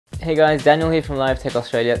Hey guys, Daniel here from Live Tech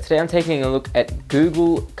Australia. Today I'm taking a look at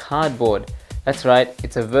Google Cardboard. That's right,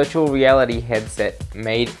 it's a virtual reality headset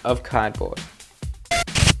made of cardboard.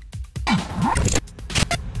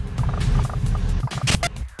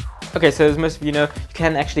 Okay, so as most of you know, you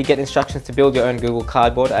can actually get instructions to build your own Google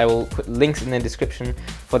Cardboard. I will put links in the description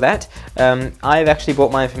for that. I've actually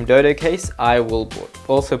bought mine from Dodo Case. I will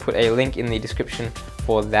also put a link in the description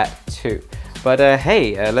for that too. But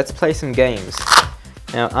hey, let's play some games.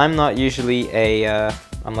 Now, I'm not usually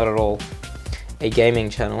I'm not at all a gaming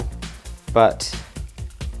channel, but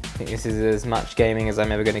I think this is as much gaming as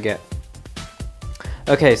I'm ever going to get.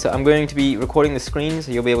 Okay, so I'm going to be recording the screen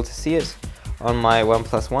so you'll be able to see it on my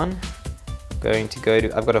OnePlus One.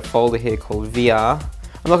 I've got a folder here called VR.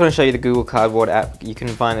 I'm not going to show you the Google Cardboard app, you can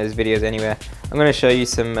find those videos anywhere. I'm going to show you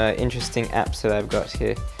some interesting apps that I've got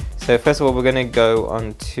here. So first of all, we're going to go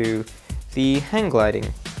on to the hang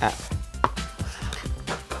gliding app.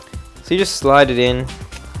 So you just slide it in,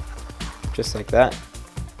 just like that.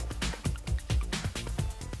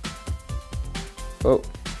 Oh,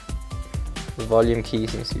 the volume key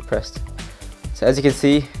seems to be pressed. So as you can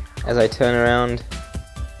see, as I turn around,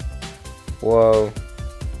 whoa,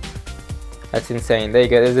 that's insane. There you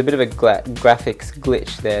go, there's a bit of a graphics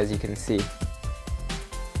glitch there, as you can see.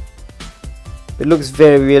 It looks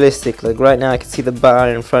very realistic, like right now I can see the bar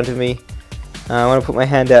in front of me. I want to put my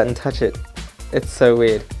hand out and touch it. It's so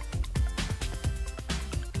weird.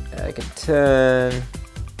 I can turn,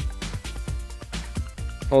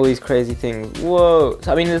 all these crazy things. Whoa!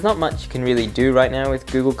 So I mean, there's not much you can really do right now with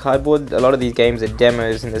Google Cardboard. A lot of these games are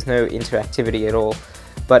demos and there's no interactivity at all.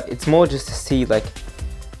 But it's more just to see like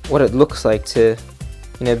what it looks like to,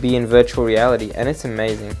 you know, be in virtual reality, and it's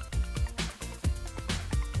amazing.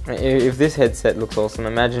 If this headset looks awesome,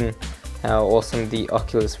 imagine how awesome the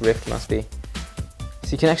Oculus Rift must be.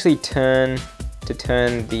 So you can actually turn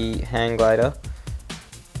the hang glider.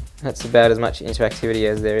 That's about as much interactivity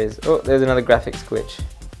as there is. Oh, there's another graphics glitch.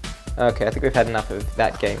 Okay, I think we've had enough of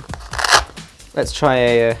that game. Let's try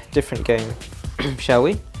a different game, shall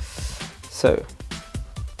we? So,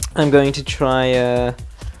 I'm going to try,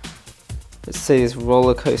 let's say this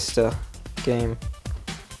roller coaster game.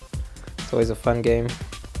 It's always a fun game.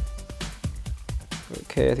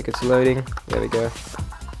 Okay, I think it's loading. There we go.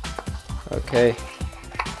 Okay.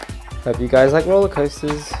 Hope you guys like roller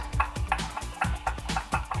coasters.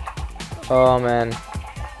 Oh man.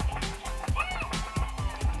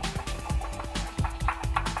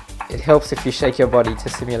 It helps if you shake your body to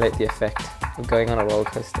simulate the effect of going on a roller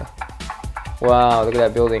coaster. Wow, look at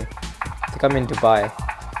that building. I think I'm in Dubai.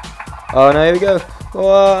 Oh no, here we go.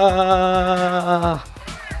 Whoa!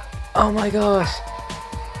 Oh my gosh.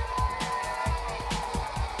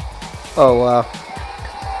 Oh wow.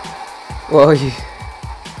 Whoa, you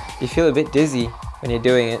feel a bit dizzy when you're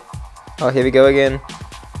doing it. Oh, here we go again.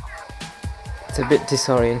 It's a bit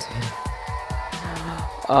disorientating.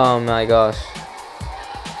 Oh my gosh.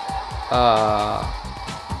 I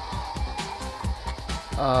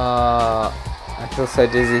feel so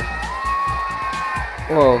dizzy.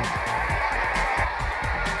 Whoa.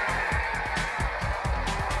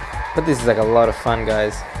 But this is like a lot of fun,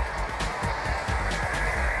 guys.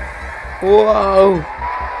 Whoa!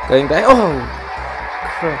 Going back. Oh!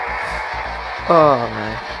 Crap. Oh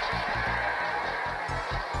man.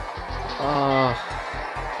 Oh.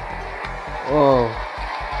 Whoa.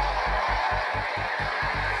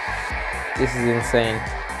 This is insane.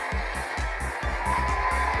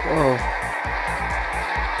 Whoa.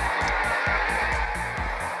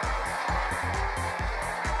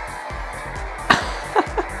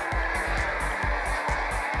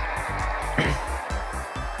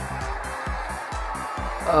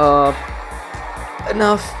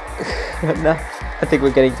 Enough. Enough. I think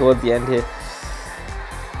we're getting towards the end here.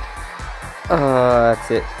 Oh,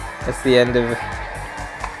 that's it. That's the end of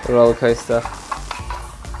the roller coaster.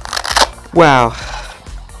 Wow.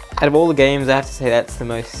 Out of all the games, I have to say that's the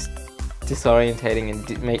most disorientating and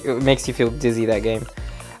it makes you feel dizzy, that game.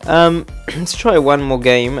 Let's try one more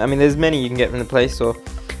game. I mean, there's many you can get from the Play Store.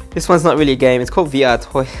 This one's not really a game. It's called VR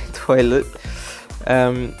Toilet.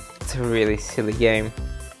 It's a really silly game.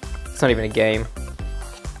 It's not even a game.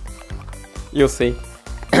 You'll see.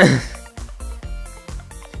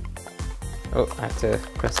 Oh, I have to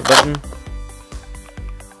press a button.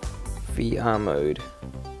 VR mode.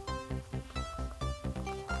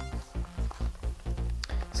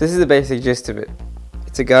 So this is the basic gist of it.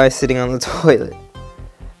 It's a guy sitting on the toilet.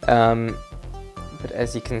 But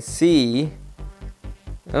as you can see,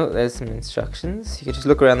 oh, there's some instructions. You can just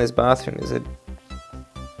look around this bathroom. There's a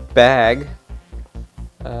bag.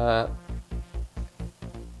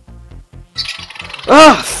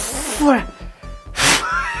 Ah!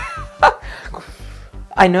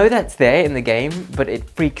 I know that's there in the game, but it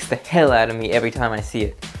freaks the hell out of me every time I see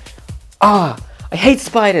it. Ah, I hate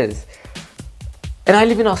spiders. And I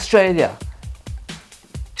live in Australia.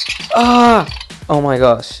 Ah, oh my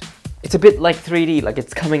gosh. It's a bit like 3D, like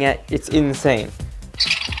it's coming at, it's insane.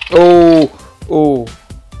 Oh,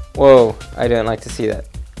 whoa, I don't like to see that.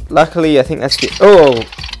 Luckily, I think that's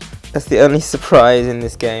the only surprise in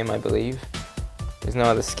this game, I believe. There's no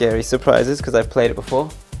other scary surprises because I've played it before.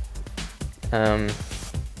 And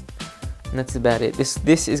that's about it.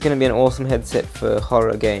 This is going to be an awesome headset for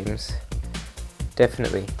horror games.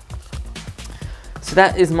 Definitely. So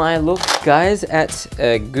that is my look, guys, at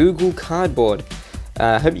Google Cardboard.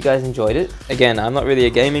 I hope you guys enjoyed it. Again, I'm not really a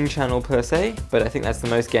gaming channel per se, but I think that's the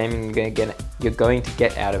most gaming you're going to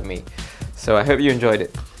get out of me. So I hope you enjoyed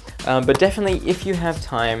it. But definitely, if you have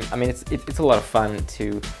time, I mean, it's a lot of fun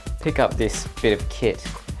to pick up this bit of kit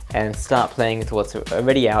and start playing with what's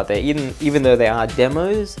already out there. Even though they are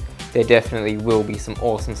demos, there definitely will be some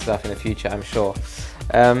awesome stuff in the future, I'm sure.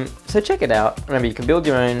 So check it out. Remember, you can build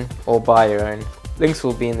your own or buy your own. Links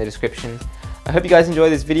will be in the description. I hope you guys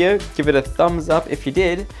enjoyed this video. Give it a thumbs up if you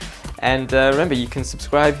did. And remember, you can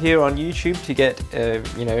subscribe here on YouTube to get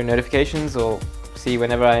notifications or see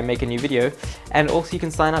whenever I make a new video. And also you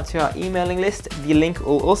can sign up to our emailing list. The link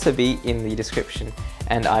will also be in the description.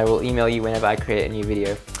 And I will email you whenever I create a new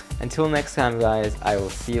video. Until next time, guys, I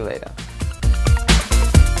will see you later.